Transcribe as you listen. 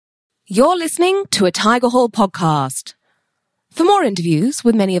You're listening to a Tiger Hall podcast. For more interviews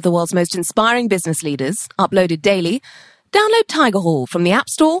with many of the world's most inspiring business leaders, uploaded daily, download Tiger Hall from the App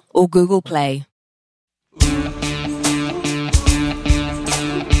Store or Google Play.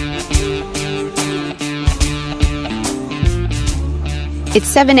 It's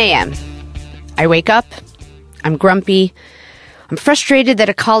 7 a.m. I wake up. I'm grumpy. I'm frustrated that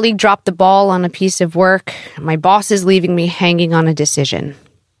a colleague dropped the ball on a piece of work. My boss is leaving me hanging on a decision.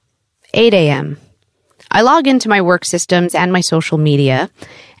 8 a.m. I log into my work systems and my social media,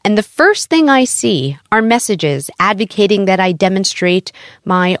 and the first thing I see are messages advocating that I demonstrate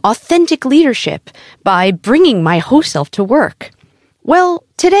my authentic leadership by bringing my host self to work. Well,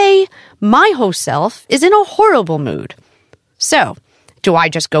 today, my host self is in a horrible mood. So, do I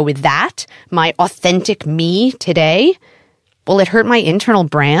just go with that, my authentic me today? Will it hurt my internal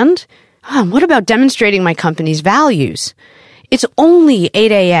brand? What about demonstrating my company's values? It's only 8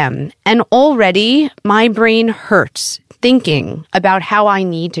 a.m. and already my brain hurts thinking about how I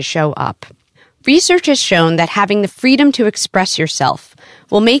need to show up. Research has shown that having the freedom to express yourself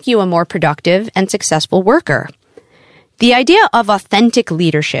will make you a more productive and successful worker. The idea of authentic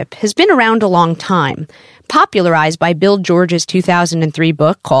leadership has been around a long time, popularized by Bill George's 2003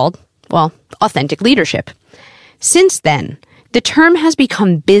 book called, Authentic Leadership. Since then, the term has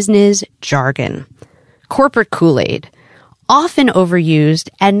become business jargon, corporate Kool-Aid, often overused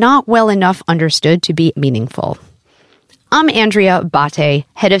and not well enough understood to be meaningful. I'm Andrea Abbate,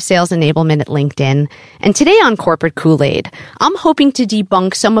 Head of Sales Enablement at LinkedIn, and today on Corporate Kool-Aid, I'm hoping to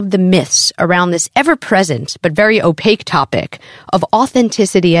debunk some of the myths around this ever-present but very opaque topic of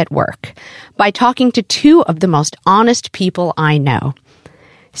authenticity at work by talking to two of the most honest people I know.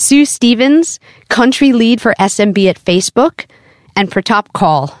 Sue Stevens, Country Lead for SMB at Facebook, and Pratap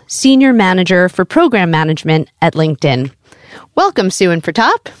Kaul, Senior Manager for Program Management at LinkedIn. Welcome, Sue and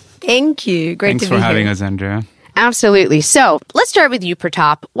Pratap. Thank you. Thanks for having us, Andrea. Absolutely. So let's start with you,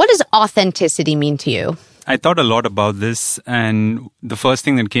 Pratap. What does authenticity mean to you? I thought a lot about this, and the first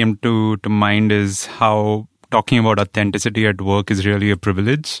thing that came to mind is how talking about authenticity at work is really a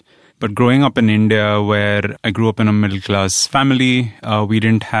privilege. But growing up in India, where I grew up in a middle-class family, we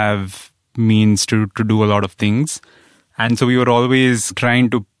didn't have means to do a lot of things. And so we were always trying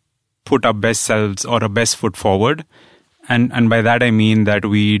to put our best selves or our best foot forward. And by that, I mean that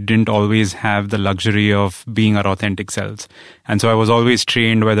we didn't always have the luxury of being our authentic selves. And so I was always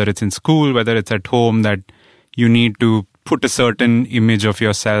trained, whether it's in school, whether it's at home, that you need to put a certain image of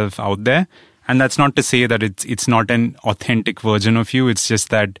yourself out there. And that's not to say that it's not an authentic version of you. It's just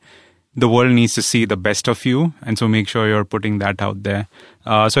that the world needs to see the best of you. And so make sure you're putting that out there.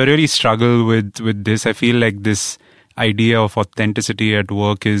 So I really struggle with this. I feel like this idea of authenticity at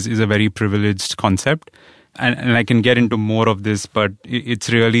work is a very privileged concept. And I can get into more of this, but it's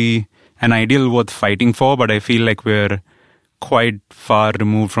really an ideal worth fighting for. But I feel like we're quite far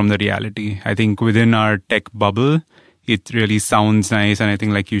removed from the reality. I think within our tech bubble, it really sounds nice. And I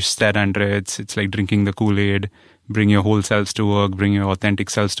think, like you said, Andrea, it's like drinking the Kool-Aid, bring your whole selves to work, bring your authentic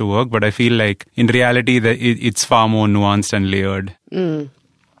selves to work. But I feel like in reality, it's far more nuanced and layered. And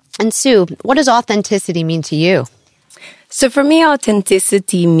Sue, what does authenticity mean to you? So for me,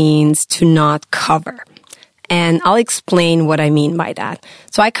 authenticity means to not cover. And I'll explain what I mean by that.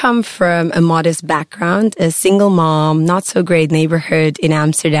 So I come from a modest background, a single mom, not so great neighborhood in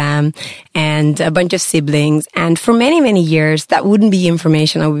Amsterdam, and a bunch of siblings. And for many, many years, that wouldn't be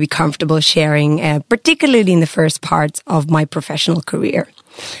information I would be comfortable sharing, particularly in the first parts of my professional career.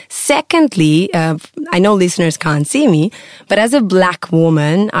 Secondly, I know listeners can't see me, but as a Black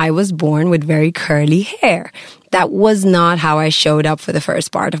woman, I was born with very curly hair. That was not how I showed up for the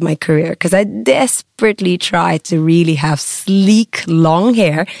first part of my career, because I desperately tried to really have sleek, long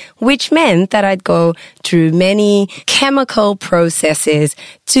hair, which meant that I'd go through many chemical processes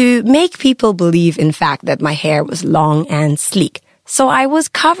to make people believe, in fact, that my hair was long and sleek. So I was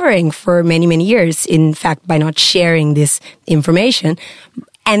covering for many, many years, in fact, by not sharing this information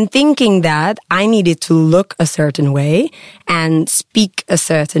and thinking that I needed to look a certain way and speak a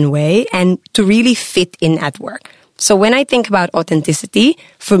certain way and to really fit in at work. So when I think about authenticity,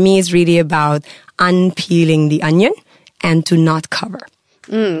 for me, it's really about unpeeling the onion and to not cover.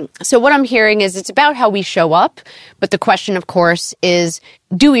 So what I'm hearing is it's about how we show up. But the question, of course, is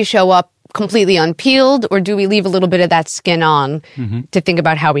do we show up completely unpeeled, or do we leave a little bit of that skin on to think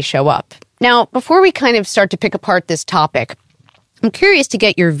about how we show up? Now, before we kind of start to pick apart this topic, I'm curious to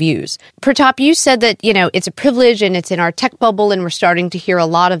get your views. Pratap, you said that, it's a privilege and it's in our tech bubble and we're starting to hear a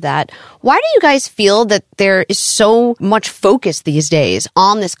lot of that. Why do you guys feel that there is so much focus these days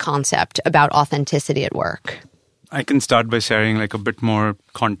on this concept about authenticity at work? I can start by sharing like a bit more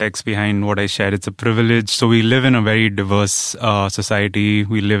context behind what I shared. It's a privilege. So we live in a very diverse society.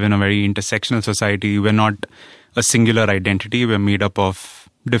 We live in a very intersectional society. We're not a singular identity. We're made up of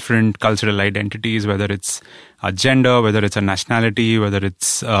different cultural identities, whether it's our gender, whether it's our nationality, whether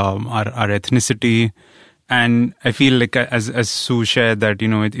it's our ethnicity. And I feel like, as Sue shared, that,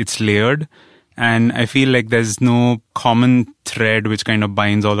 it's layered. And I feel like there's no common thread which kind of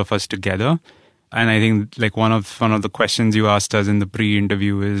binds all of us together. And I think like one of the questions you asked us in the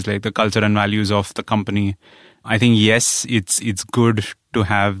pre-interview is like the culture and values of the company. I think, yes, it's good to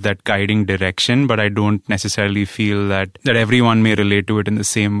have that guiding direction, but I don't necessarily feel that everyone may relate to it in the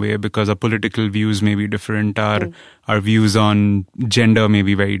same way, because our political views may be different. Our views on gender may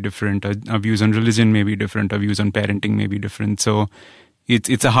be very different. Our views on religion may be different. Our views on parenting may be different. So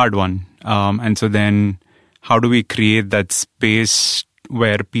it's a hard one. And so then how do we create that space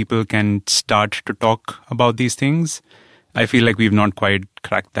where people can start to talk about these things? I feel like we've not quite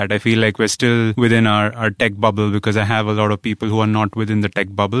cracked that. I feel like we're still within our tech bubble, because I have a lot of people who are not within the tech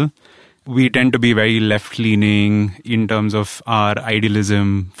bubble. We tend to be very left-leaning in terms of our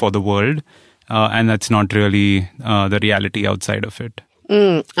idealism for the world, and that's not really the reality outside of it.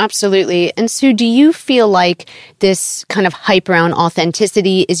 Absolutely. And Sue, do you feel like this kind of hype around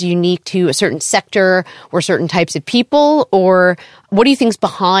authenticity is unique to a certain sector or certain types of people? Or what do you think is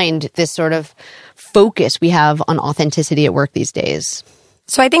behind this sort of focus we have on authenticity at work these days?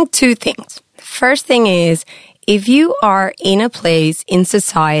 So I think two things. First thing is, if you are in a place in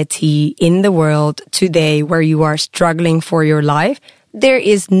society, in the world today where you are struggling for your life, there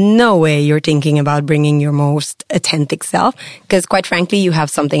is no way you're thinking about bringing your most authentic self, because quite frankly, you have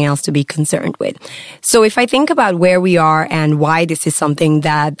something else to be concerned with. So if I think about where we are and why this is something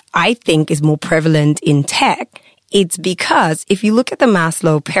that I think is more prevalent in tech, it's because if you look at the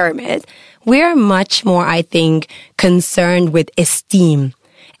Maslow pyramid, we're much more, I think, concerned with esteem.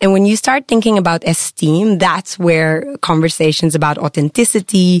 And when you start thinking about esteem, that's where conversations about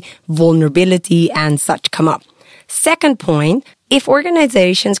authenticity, vulnerability, and such come up. Second point, if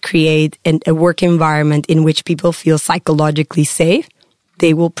organizations create a work environment in which people feel psychologically safe,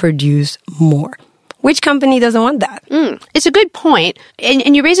 they will produce more. Which company doesn't want that? It's a good point.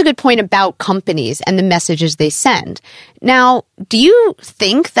 And you raise a good point about companies and the messages they send. Now, do you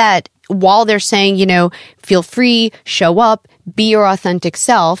think that while they're saying, feel free, show up, be your authentic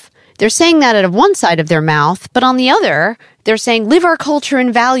self, they're saying that out of one side of their mouth, but on the other, they're saying, live our culture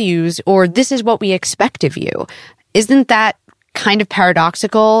and values, or this is what we expect of you. Isn't that kind of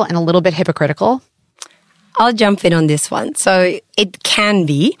paradoxical and a little bit hypocritical? I'll jump in on this one. So it can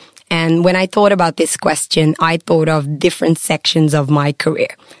be. And when I thought about this question, I thought of different sections of my career.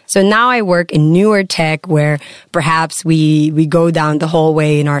 So now I work in newer tech where perhaps we go down the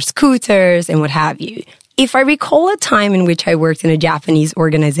hallway in our scooters and what have you. If I recall a time in which I worked in a Japanese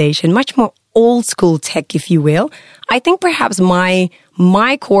organization, much more old school tech, if you will, I think perhaps my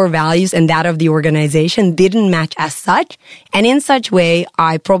core values and that of the organization didn't match as such. And in such way,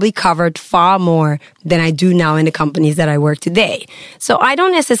 I probably covered far more than I do now in the companies that I work today. So I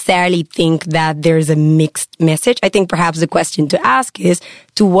don't necessarily think that there's a mixed message. I think perhaps the question to ask is,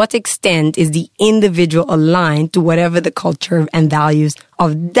 to what extent is the individual aligned to whatever the culture and values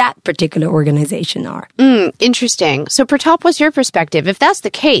of that particular organization are? Interesting. So Pratap, what's your perspective? If that's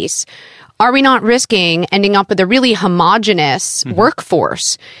the case, are we not risking ending up with a really homogenous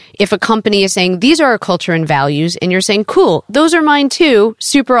workforce if a company is saying, these are our culture and values, and you're saying, cool, those are mine too,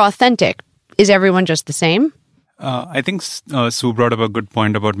 super authentic. Is everyone just the same? I think Sue brought up a good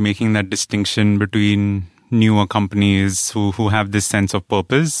point about making that distinction between newer companies who have this sense of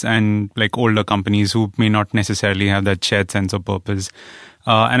purpose and like older companies who may not necessarily have that shared sense of purpose.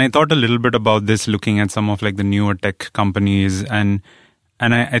 And I thought a little bit about this looking at some of like the newer tech companies, and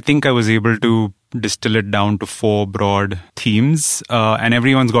I think I was able to distill it down to 4 broad themes, and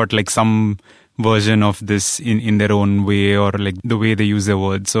everyone's got like some version of this in their own way, or like the way they use their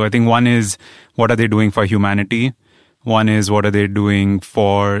words. So I think one is, what are they doing for humanity? One is, what are they doing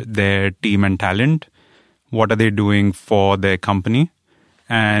for their team and talent? What are they doing for their company?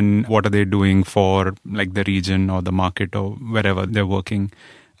 And what are they doing for like the region or the market or wherever they're working?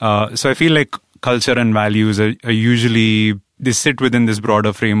 So I feel like culture and values are usually, they sit within this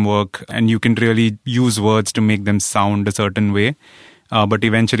broader framework, and you can really use words to make them sound a certain way. But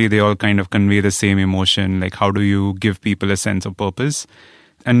eventually they all kind of convey the same emotion. Like, how do you give people a sense of purpose?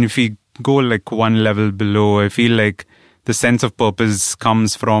 And if we go like one level below, I feel like the sense of purpose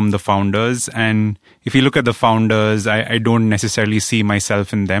comes from the founders. And if you look at the founders, I don't necessarily see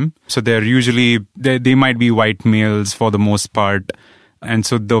myself in them. So they're usually, they might be white males for the most part. And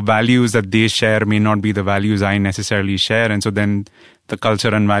so the values that they share may not be the values I necessarily share. And so then the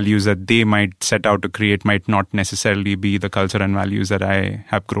culture and values that they might set out to create might not necessarily be the culture and values that I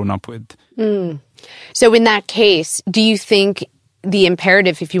have grown up with. So in that case, do you think the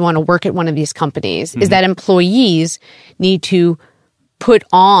imperative, if you want to work at one of these companies, is that employees need to put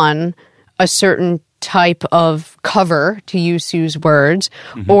on a certain type of cover, to use Sue's words,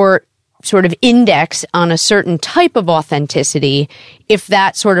 or sort of index on a certain type of authenticity if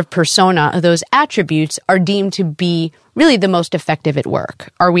that sort of persona, those attributes, are deemed to be really the most effective at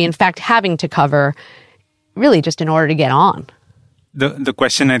work? Are we in fact having to cover really just in order to get on? The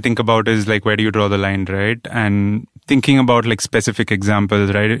question I think about is like, where do you draw the line, right? And thinking about like specific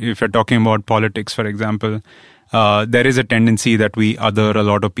examples, right? If you're talking about politics, for example, there is a tendency that we other a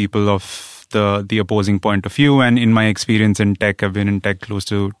lot of people of the opposing point of view. And in my experience in tech, I've been in tech close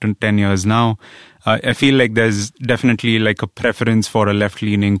to 10 years now. I feel like there's definitely like a preference for a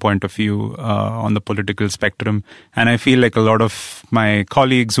left-leaning point of view on the political spectrum. And I feel like a lot of my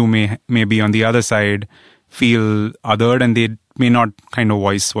colleagues who may be on the other side feel othered, and they may not kind of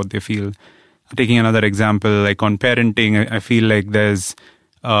voice what they feel. Taking another example, like on parenting, I feel like there's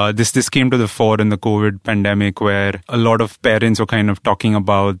this came to the fore in the COVID pandemic, where a lot of parents were kind of talking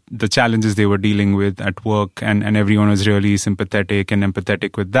about the challenges they were dealing with at work, and everyone was really sympathetic and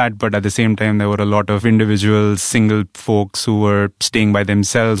empathetic with that. But at the same time, there were a lot of individuals, single folks who were staying by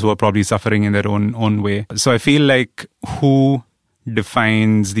themselves, who were probably suffering in their own way. So I feel like who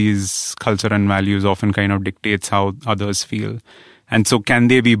defines these culture and values often kind of dictates how others feel. And so can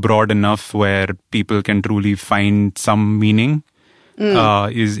they be broad enough where people can truly find some meaning?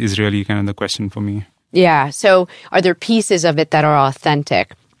 Is really kind of the question for me. Yeah. So are there pieces of it that are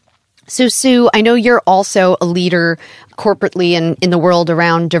authentic? So Sue, I know you're also a leader corporately and in the world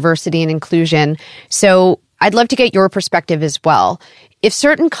around diversity and inclusion. So I'd love to get your perspective as well. If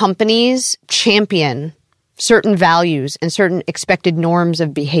certain companies champion certain values and certain expected norms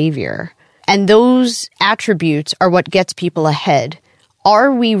of behavior, and those attributes are what gets people ahead,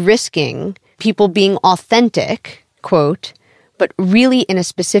 are we risking people being authentic, quote, but really in a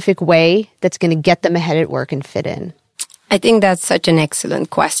specific way that's going to get them ahead at work and fit in? I think that's such an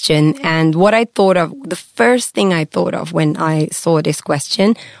excellent question. And what I thought of, the first thing I thought of when I saw this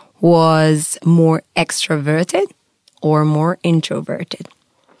question was more extroverted or more introverted.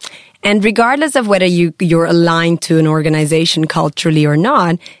 And regardless of whether you're aligned to an organization culturally or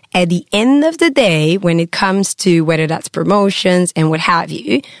not, at the end of the day, when it comes to whether that's promotions and what have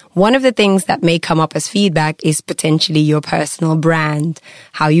you, one of the things that may come up as feedback is potentially your personal brand,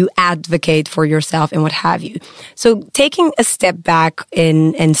 how you advocate for yourself and what have you. So taking a step back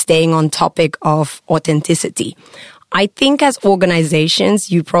and staying on topic of authenticity, I think as organizations,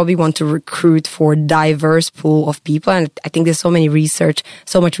 you probably want to recruit for a diverse pool of people. And I think there's so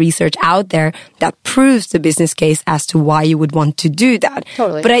much research out there that proves the business case as to why you would want to do that.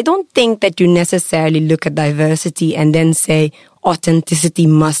 Totally. But I don't think that you necessarily look at diversity and then say authenticity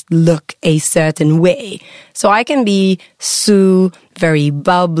must look a certain way. So I can be Sue, very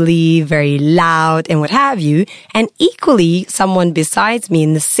bubbly, very loud, and what have you. And equally, someone besides me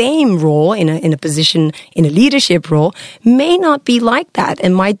in the same role, in a position, in a leadership role, may not be like that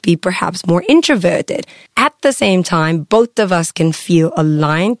and might be perhaps more introverted. At the same time, both of us can feel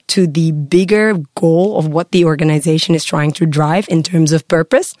aligned to the bigger goal of what the organization is trying to drive in terms of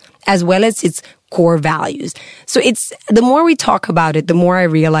purpose, as well as its core values. So it's, the more we talk about it, the more I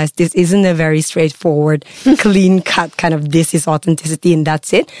realize this isn't a very straightforward, clean cut kind of this is authenticity and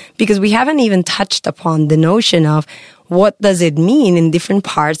that's it, because we haven't even touched upon the notion of what does it mean in different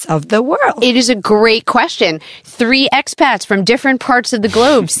parts of the world? It is a great question. 3 expats from different parts of the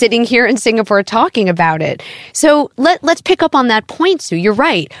globe sitting here in Singapore talking about it. So let's pick up on that point, Sue. You're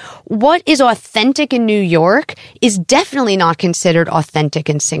right. What is authentic in New York is definitely not considered authentic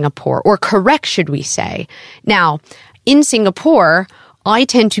in Singapore, or correct, should we say. Now, in Singapore, I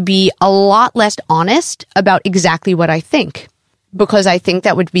tend to be a lot less honest about exactly what I think, because I think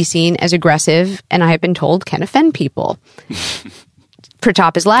that would be seen as aggressive, and I have been told can offend people.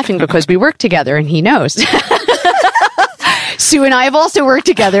 Pratap is laughing because we work together and he knows. Sue and I have also worked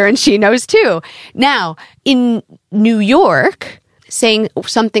together and she knows too. Now, in New York, saying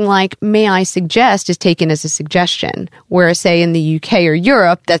something like, may I suggest, is taken as a suggestion. Whereas, say, in the UK or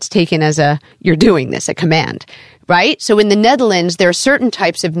Europe, that's taken as a, you're doing this, a command. Right? So in the Netherlands, there are certain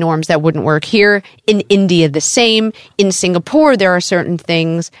types of norms that wouldn't work here. In India, the same. In Singapore, there are certain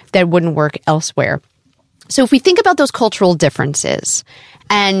things that wouldn't work elsewhere. So if we think about those cultural differences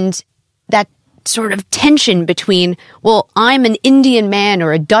and that sort of tension between, well, I'm an Indian man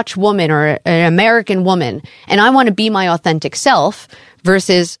or a Dutch woman or an American woman, and I want to be my authentic self,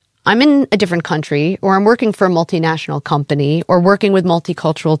 versus I'm in a different country, or I'm working for a multinational company, or working with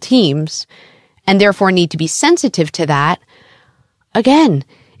multicultural teams, and therefore need to be sensitive to that. Again,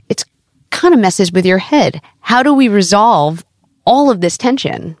 it's kind of messes with your head. How do we resolve all of this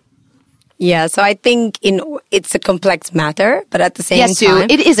tension? Yeah, so I think it's a complex matter, but at the same yes, time...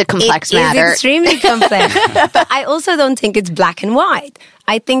 Sue, it is a complex matter. It's extremely complex. But I also don't think it's black and white.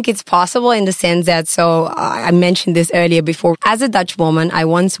 I think it's possible in the sense that, so I mentioned this earlier before, as a Dutch woman, I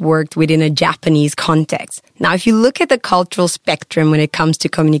once worked within a Japanese context. Now, if you look at the cultural spectrum when it comes to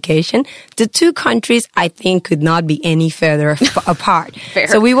communication, the two countries, I think, could not be any further apart. Fair.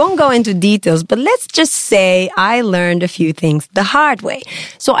 So we won't go into details, but let's just say I learned a few things the hard way.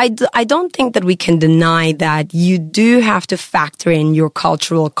 So I don't think that we can deny that you do have to factor in your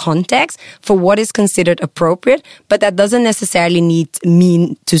cultural context for what is considered appropriate, but that doesn't necessarily mean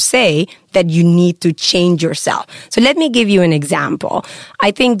to say that you need to change yourself. So let me give you an example.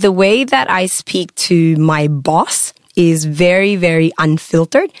 I think the way that I speak to my boss is very, very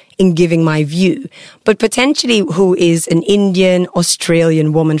unfiltered in giving my view, but potentially who is an Indian,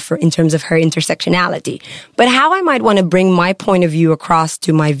 Australian woman in terms of her intersectionality. But how I might want to bring my point of view across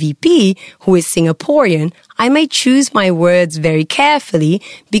to my VP, who is Singaporean, I may choose my words very carefully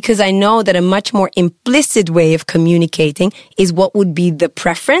because I know that a much more implicit way of communicating is what would be the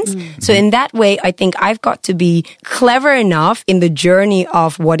preference. Mm-hmm. So in that way, I think I've got to be clever enough in the journey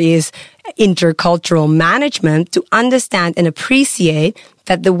of what is intercultural management to understand and appreciate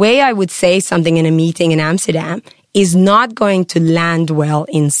that the way I would say something in a meeting in Amsterdam is not going to land well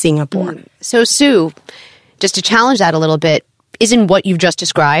in Singapore. So, Sue, just to challenge that a little bit, isn't what you've just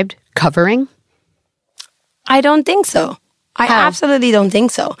described covering? I don't think so. I absolutely don't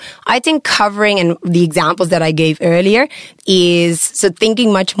think so. I think covering, and the examples that I gave earlier, is so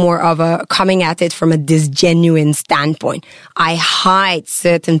thinking much more of a coming at it from a disgenuine standpoint. I hide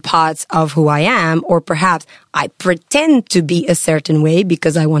certain parts of who I am, or perhaps I pretend to be a certain way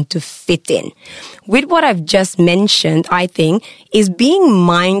because I want to fit in. With what I've just mentioned, I think, is being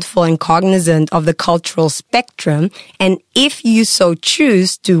mindful and cognizant of the cultural spectrum. And if you so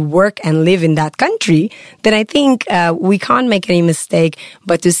choose to work and live in that country, then I think we can't make any mistake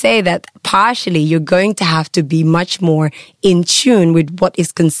but to say that partially you're going to have to be much more in tune with what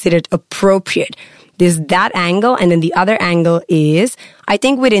is considered appropriate. There's that angle, and then the other angle is, I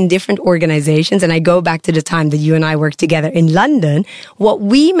think within different organizations, and I go back to the time that you and I worked together in London, what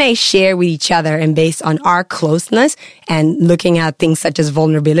we may share with each other and based on our closeness and looking at things such as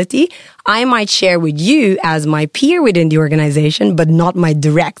vulnerability, I might share with you as my peer within the organization, but not my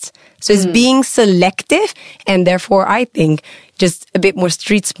direct. So it's being selective, and therefore I think just a bit more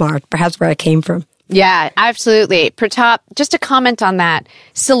street smart, perhaps where I came from. Yeah, absolutely. Pratap, just to comment on that,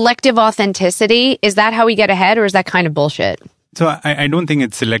 selective authenticity, is that how we get ahead, or is that kind of bullshit? So I don't think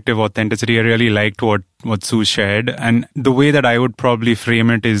it's selective authenticity. I really liked what Sue shared. And the way that I would probably frame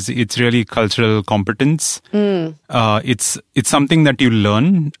it is it's really cultural competence. It's something that you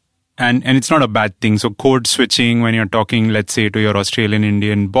learn, and it's not a bad thing. So code switching when you're talking, let's say, to your Australian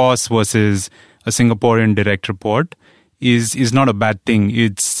Indian boss versus a Singaporean direct report is not a bad thing.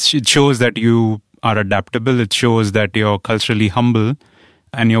 It shows that you are adaptable. It shows that you're culturally humble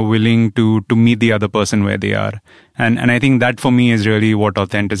and you're willing to meet the other person where they are. And I think that for me is really what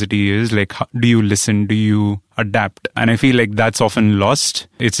authenticity is. Like, do you listen? Do you adapt? And I feel like that's often lost.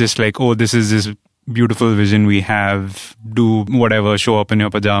 It's just like, oh, this is this beautiful vision we have. Do whatever, show up in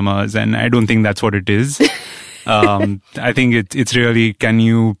your pajamas. And I don't think that's what it is. I think it's really, can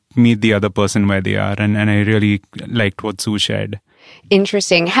you meet the other person where they are? And I really liked what Sue shared.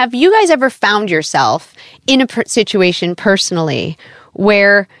 Interesting. Have you guys ever found yourself in a situation personally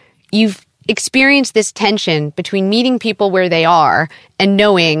where you've experienced this tension between meeting people where they are and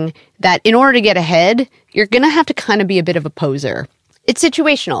knowing that in order to get ahead, you're going to have to kind of be a bit of a poser? It's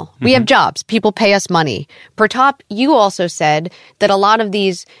situational. We have jobs. People pay us money. Pratap, you also said that a lot of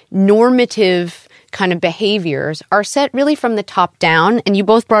these normative kind of behaviors are set really from the top down. And you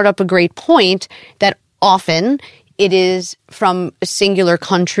both brought up a great point that often it is from a singular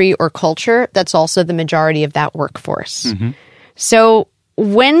country or culture that's also the majority of that workforce. So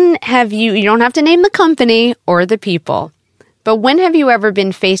when have you don't have to name the company or the people, but when have you ever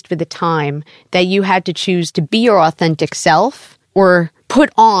been faced with a time that you had to choose to be your authentic self or put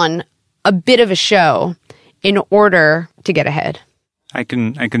on a bit of a show in order to get ahead? I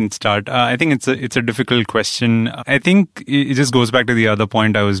can start. I think it's a difficult question. I think it just goes back to the other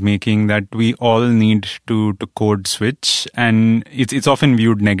point I was making, that we all need to code switch, and it's often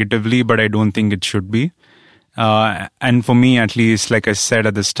viewed negatively, but I don't think it should be. And for me, at least, like I said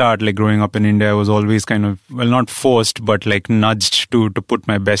at the start, like growing up in India, I was always kind of, well, not forced, but like nudged to put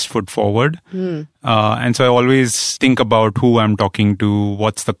my best foot forward. And so I always think about who I'm talking to,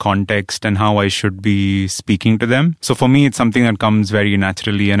 what's the context, and how I should be speaking to them. So for me, it's something that comes very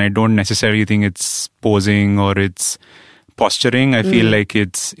naturally, and I don't necessarily think it's posing or it's posturing. I feel like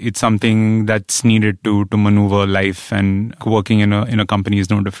it's something that's needed to maneuver life, and working in a company is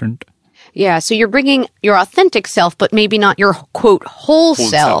no different. Yeah, so you're bringing your authentic self, but maybe not your, quote, whole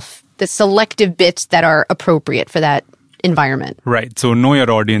self, the selective bits that are appropriate for that environment. Right. So know your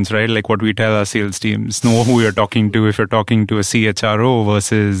audience, right? Like what we tell our sales teams, know who you're talking to. If you're talking to a CHRO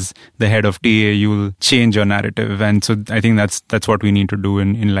versus the head of TA, you'll change your narrative. And so I think that's what we need to do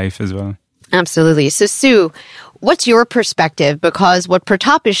in life as well. Absolutely. So Sue, what's your perspective? Because what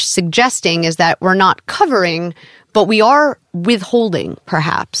Pratap is suggesting is that we're not covering, but we are withholding,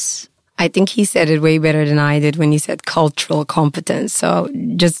 perhaps. I think he said it way better than I did when he said cultural competence. So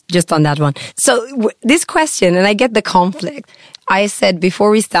just on that one. So this question, and I get the conflict. I said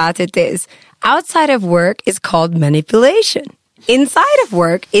before we started this, outside of work is called manipulation. Inside of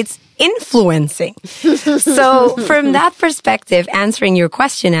work, it's influencing. So from that perspective, answering your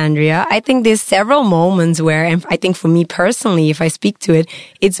question, Andrea, I think there's several moments where, and I think for me personally, if I speak to it,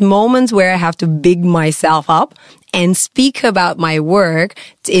 it's moments where I have to big myself up and speak about my work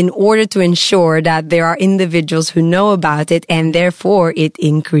in order to ensure that there are individuals who know about it, and therefore it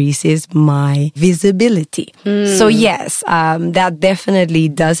increases my visibility. So yes, that definitely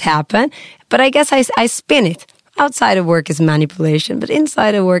does happen. But I guess I spin it. Outside of work is manipulation, but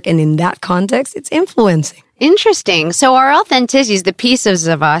inside of work and in that context, it's influencing. Interesting. So our authenticity is the pieces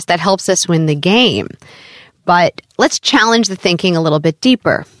of us that helps us win the game. But let's challenge the thinking a little bit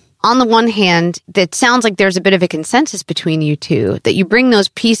deeper. On the one hand, that sounds like there's a bit of a consensus between you two, that you bring those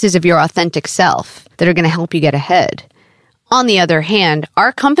pieces of your authentic self that are going to help you get ahead. On the other hand,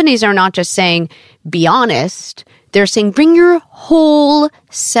 our companies are not just saying, be honest. They're saying, bring your whole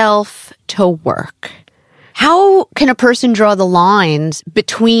self to work. How can a person draw the lines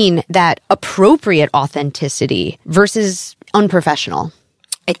between that appropriate authenticity versus unprofessional?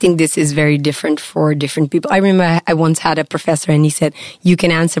 I think this is very different for different people. I remember I once had a professor and he said, you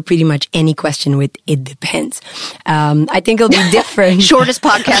can answer pretty much any question with, it depends. I think it'll be different. Shortest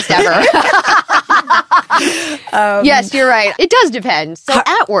podcast ever. Yes, you're right. It does depend. So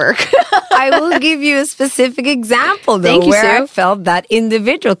at work. I will give you a specific example, though, where Sue. I felt that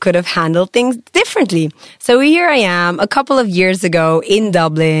individual could have handled things differently. So here I am a couple of years ago in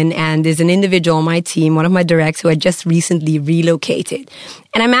Dublin, and there's an individual on my team, one of my directs, who had just recently relocated.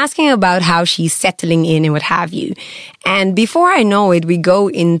 And I'm asking about how she's settling in and what have you. And before I know it, we go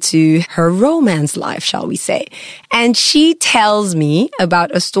into her romance life, shall we say. And she tells me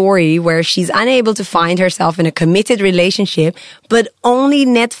about a story where she's unable to find herself in a committed relationship, but only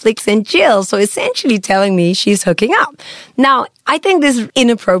Netflix and chill. So essentially telling me she's hooking up. Now, I think this is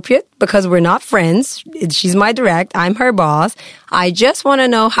inappropriate because we're not friends. She's my direct. I'm her boss. I just want to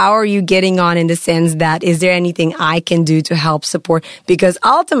know, how are you getting on, in the sense that, is there anything I can do to help support? Because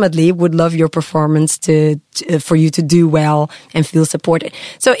ultimately would love your performance for you to do well and feel supported.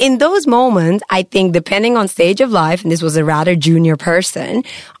 So in those moments, I think depending on stage of life, and this was a rather junior person,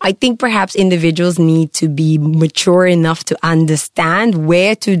 I think perhaps individuals need to be mature enough to understand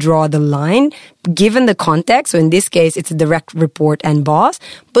where to draw the line, given the context. So in this case, it's a direct report and boss,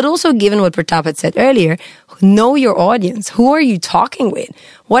 but also given what Pratap had said earlier, know your audience. Who are you talking with?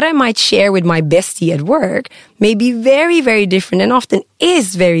 What I might share with my bestie at work may be very, very different, and often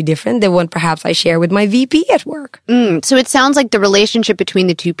is very different than what perhaps I share with my VP at work. So it sounds like the relationship between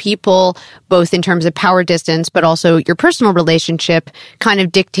the two people, both in terms of power distance, but also your personal relationship, kind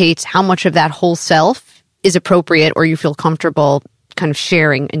of dictates how much of that whole self is appropriate or you feel comfortable kind of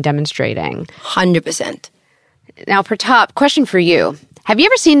sharing and demonstrating. 100%. Now, Pratap, question for you. Have you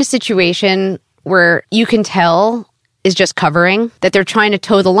ever seen a situation where you can tell is just covering, that they're trying to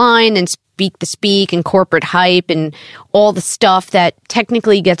toe the line and speak the speak and corporate hype and all the stuff that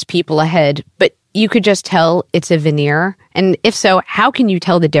technically gets people ahead, but you could just tell it's a veneer? And if so, how can you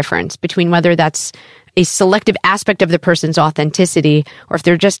tell the difference between whether that's a selective aspect of the person's authenticity or if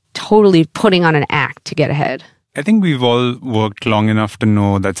they're just totally putting on an act to get ahead? I think we've all worked long enough to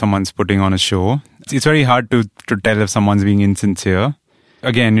know that someone's putting on a show. It's very hard to tell if someone's being insincere.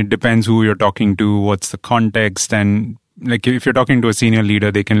 Again, it depends who you're talking to, what's the context, and like if you're talking to a senior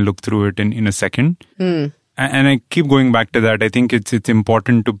leader, they can look through it in a second. And And I keep going back to that. I think it's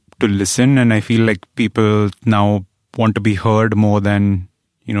important to listen, and I feel like people now want to be heard more than,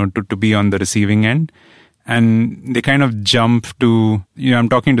 to be on the receiving end. And they kind of jump to, I'm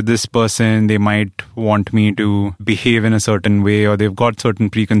talking to this person, they might want me to behave in a certain way, or they've got certain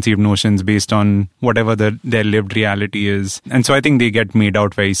preconceived notions based on whatever their lived reality is. And so I think they get made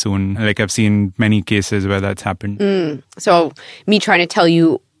out very soon. Like I've seen many cases where that's happened. So me trying to tell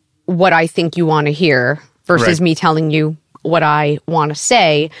you what I think you want to hear versus me telling you what I want to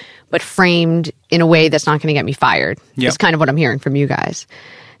say, but framed in a way that's not going to get me fired. Is kind of what I'm hearing from you guys.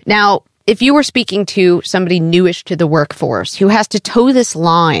 Now, if you were speaking to somebody newish to the workforce who has to toe this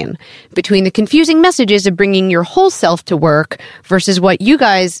line between the confusing messages of bringing your whole self to work versus what you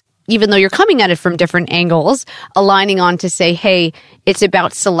guys, even though you're coming at it from different angles, aligning on to say, hey, it's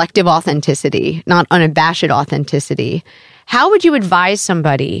about selective authenticity, not unabashed authenticity. How would you advise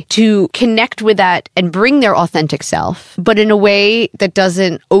somebody to connect with that and bring their authentic self, but in a way that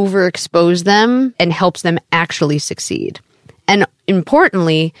doesn't overexpose them and helps them actually succeed? And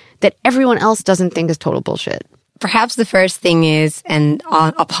importantly, that everyone else doesn't think is total bullshit. Perhaps the first thing is, and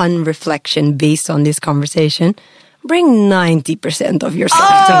upon reflection based on this conversation, bring 90% of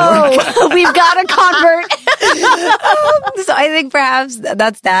yourself to work. We've got to convert. So I think perhaps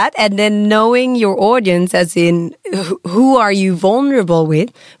that's that. And then knowing your audience, as in who are you vulnerable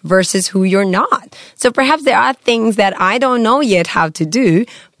with versus who you're not. So perhaps there are things that I don't know yet how to do,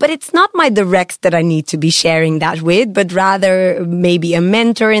 but it's not my directs that I need to be sharing that with, but rather maybe a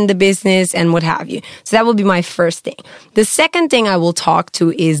mentor in the business and what have you. So that will be my first thing. The second thing I will talk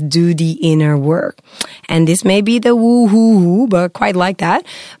to is do the inner work. And this may be the woo-hoo-hoo, but quite like that.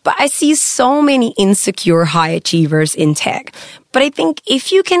 But I see so many insecure high achievers in tech. But I think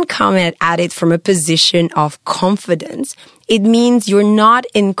if you can come at it from a position of confidence, it means you're not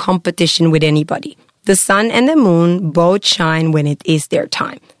in competition with anybody. The sun and the moon both shine when it is their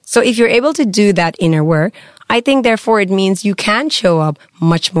time. So if you're able to do that inner work, I think therefore it means you can show up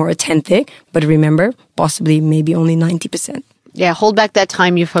much more authentic. But remember, possibly maybe only 90%. Yeah, hold back that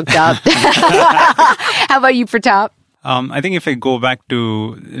time you've hooked up. How about you, Pratap? I think if I go back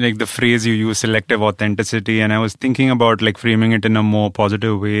to like the phrase you use, selective authenticity, and I was thinking about like framing it in a more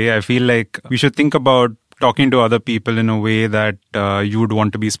positive way, I feel like we should think about talking to other people in a way that you would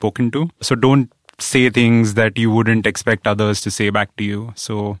want to be spoken to. So don't say things that you wouldn't expect others to say back to you.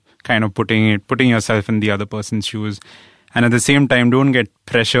 So kind of putting yourself in the other person's shoes. And at the same time, don't get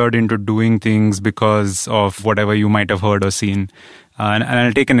pressured into doing things because of whatever you might have heard or seen. And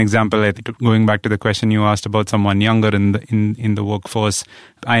I'll take an example. I think going back to the question you asked about someone younger in the workforce,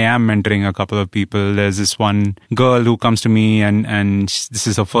 I am mentoring a couple of people. There's this one girl who comes to me and this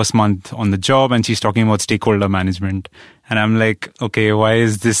is her first month on the job, and she's talking about stakeholder management. And I'm like, okay, why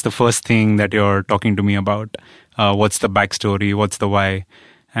is this the first thing that you're talking to me about? What's the backstory? What's the why?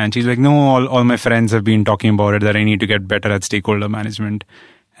 And she's like, no, all my friends have been talking about it, that I need to get better at stakeholder management.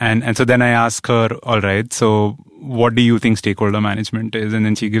 And so then I ask her, all right, so what do you think stakeholder management is? And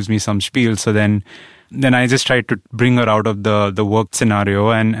then she gives me some spiel. So then I just tried to bring her out of the work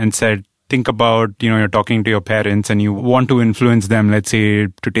scenario and said, think about, you're talking to your parents and you want to influence them, let's say,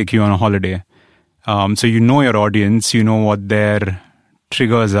 to take you on a holiday. So you know your audience, you know what their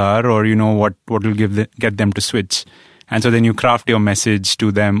triggers are, or you know what will get them to switch. And so then you craft your message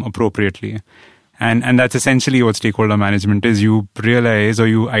to them appropriately. And that's essentially what stakeholder management is. You realize or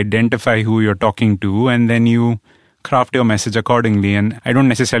you identify who you're talking to, and then you craft your message accordingly. And I don't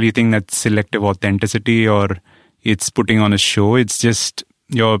necessarily think that's selective authenticity or it's putting on a show. It's just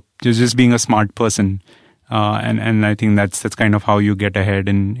you're just being a smart person. And I think that's kind of how you get ahead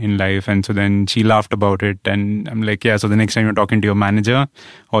in life. And so then she laughed about it. And I'm like, yeah, so the next time you're talking to your manager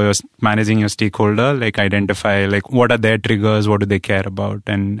or you're managing your stakeholder, like identify like what are their triggers, what do they care about,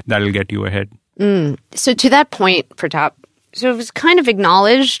 and that'll get you ahead. So to that point, Pratap, so it was kind of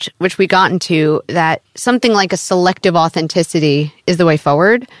acknowledged, which we got into, that something like a selective authenticity is the way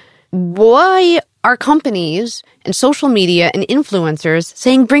forward. Why are companies and social media and influencers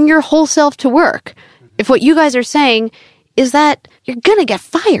saying bring your whole self to work? If what you guys are saying is that you're going to get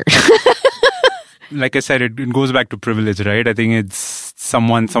fired. Like I said, it goes back to privilege, right? I think it's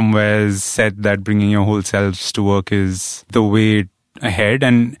someone somewhere said that bringing your whole selves to work is the way ahead.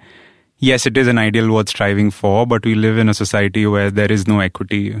 And yes, it is an ideal worth striving for, but we live in a society where there is no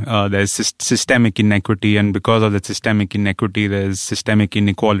equity. There's systemic inequity, and because of that systemic inequity, there's systemic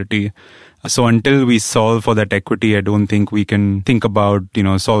inequality. So until we solve for that equity, I don't think we can think about,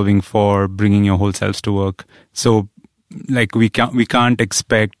 solving for bringing your whole selves to work. So like we can't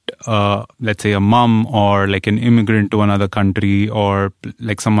expect let's say a mom or like an immigrant to another country or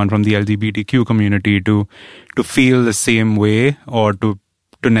like someone from the LGBTQ community to feel the same way or to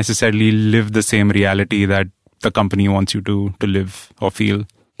necessarily live the same reality that the company wants you to live or feel.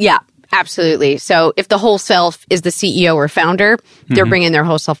 Yeah, absolutely. So if the whole self is the CEO or founder, they're bringing their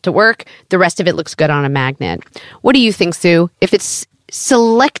whole self to work. The rest of it looks good on a magnet. What do you think, Sue? If it's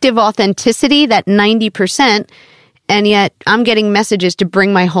selective authenticity, that 90%, and yet I'm getting messages to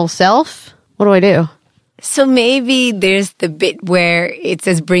bring my whole self, what do I do? So maybe there's the bit where it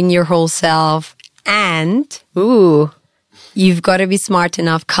says bring your whole self, and you've got to be smart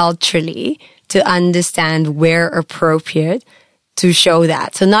enough culturally to understand where appropriate to show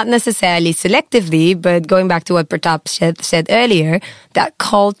that. So not necessarily selectively, but going back to what Pratap said earlier, that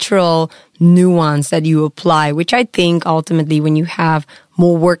cultural nuance that you apply, which I think ultimately when you have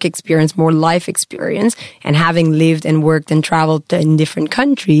more work experience, more life experience, and having lived and worked and traveled in different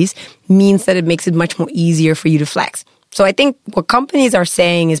countries means that it makes it much more easier for you to flex. So I think what companies are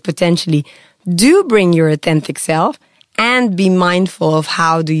saying is potentially do bring your authentic self and be mindful of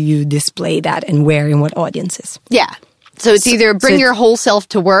how do you display that and where in what audiences. Yeah. So it's either bring your whole self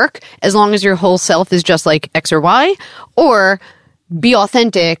to work as long as your whole self is just like X or Y, or be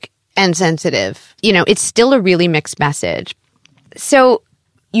authentic and sensitive. You know, it's still a really mixed message. So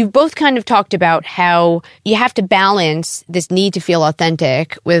you've both kind of talked about how you have to balance this need to feel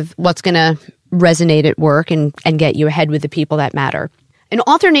authentic with what's going to resonate at work and get you ahead with the people that matter. An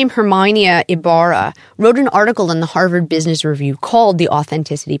author named Herminia Ibarra wrote an article in the Harvard Business Review called The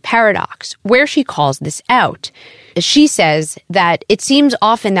Authenticity Paradox, where she calls this out. She says that it seems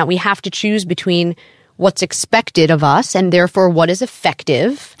often that we have to choose between what's expected of us and therefore what is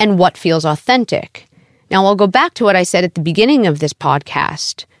effective and what feels authentic. Now, I'll go back to what I said at the beginning of this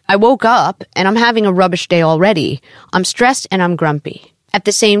podcast. I woke up and I'm having a rubbish day already. I'm stressed and I'm grumpy. At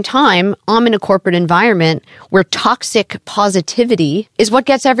the same time, I'm in a corporate environment where toxic positivity is what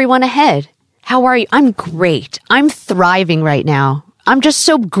gets everyone ahead. How are you? I'm great. I'm thriving right now. I'm just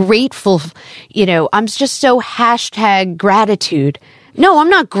so grateful. You know, I'm just so #gratitude. No, I'm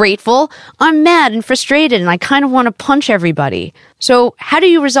not grateful. I'm mad and frustrated and I kind of want to punch everybody. So how do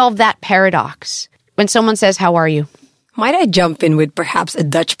you resolve that paradox when someone says, how are you? Might I jump in with perhaps a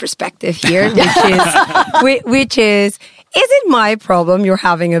Dutch perspective here, which is it my problem you're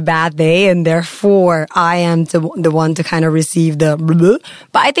having a bad day and therefore I am the one to kind of receive the blah, blah.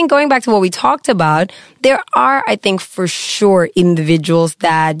 But I think going back to what we talked about, there are, I think for sure, individuals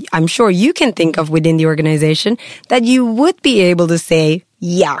that I'm sure you can think of within the organization that you would be able to say,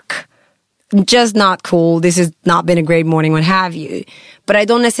 yuck. Just not cool. This has not been a great morning, what have you. But I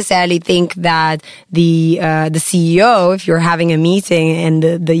don't necessarily think that the CEO, if you're having a meeting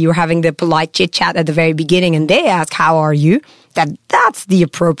and you're having the polite chit chat at the very beginning and they ask, how are you? That's the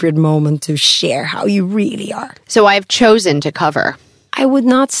appropriate moment to share how you really are. So I've chosen to cover. I would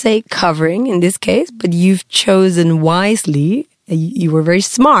not say covering in this case, but you've chosen wisely. You were very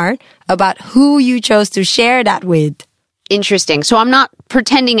smart about who you chose to share that with. Interesting. So I'm not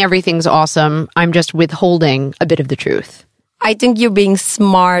pretending everything's awesome. I'm just withholding a bit of the truth. I think you're being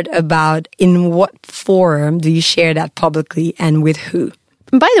smart about in what forum do you share that publicly and with who.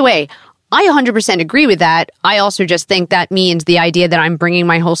 And by the way, I 100% agree with that. I also just think that means the idea that I'm bringing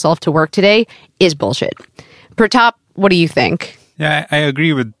my whole self to work today is bullshit. Pratap, what do you think? Yeah, I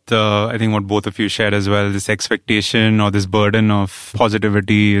agree with I think what both of you shared as well. This expectation or this burden of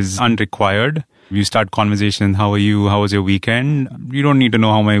positivity is unrequired. You start conversation, how are you? How was your weekend? You don't need to know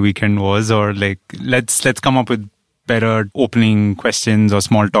how my weekend was, or like, let's come up with better opening questions or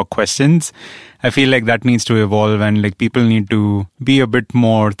small talk questions. I feel like that needs to evolve and like people need to be a bit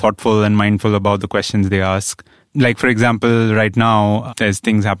more thoughtful and mindful about the questions they ask. Like, for example, right now, there's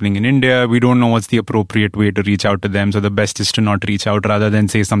things happening in India. We don't know what's the appropriate way to reach out to them. So the best is to not reach out rather than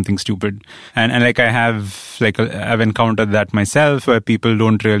say something stupid. And like I've encountered that myself where people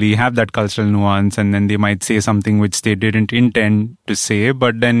don't really have that cultural nuance and then they might say something which they didn't intend to say,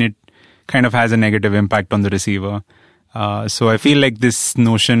 but then it kind of has a negative impact on the receiver. So I feel like this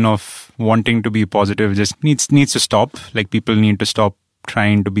notion of wanting to be positive just needs to stop. Like people need to stop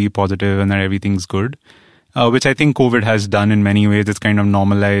trying to be positive and that everything's good. Which I think COVID has done in many ways. It's kind of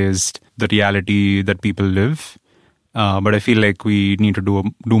normalized the reality that people live. But I feel like we need to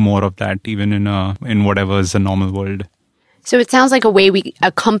do more of that, even in whatever is a normal world. So it sounds like a way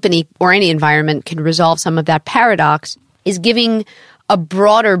a company or any environment can resolve some of that paradox is giving a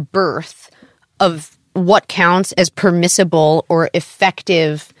broader berth of what counts as permissible or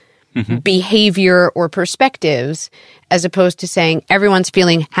effective behavior or perspectives, as opposed to saying everyone's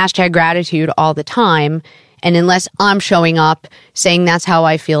feeling #gratitude all the time And unless I'm showing up saying that's how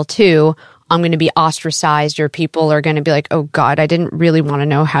I feel too, I'm going to be ostracized, or people are going to be like, oh God, I didn't really want to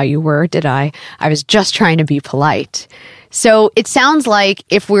know how you were, did I? I was just trying to be polite. So it sounds like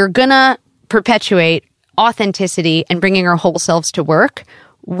if we're going to perpetuate authenticity and bringing our whole selves to work,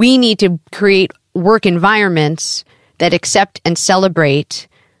 we need to create work environments that accept and celebrate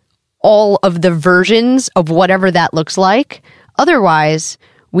all of the versions of whatever that looks like. Otherwise,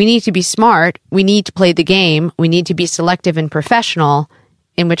 we need to be smart. We need to play the game. We need to be selective and professional,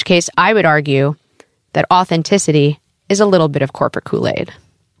 in which case I would argue that authenticity is a little bit of corporate Kool-Aid.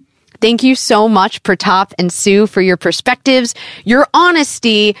 Thank you so much, Pratap and Sue, for your perspectives, your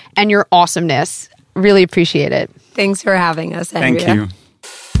honesty, and your awesomeness. Really appreciate it. Thanks for having us, Andrea. Thank you.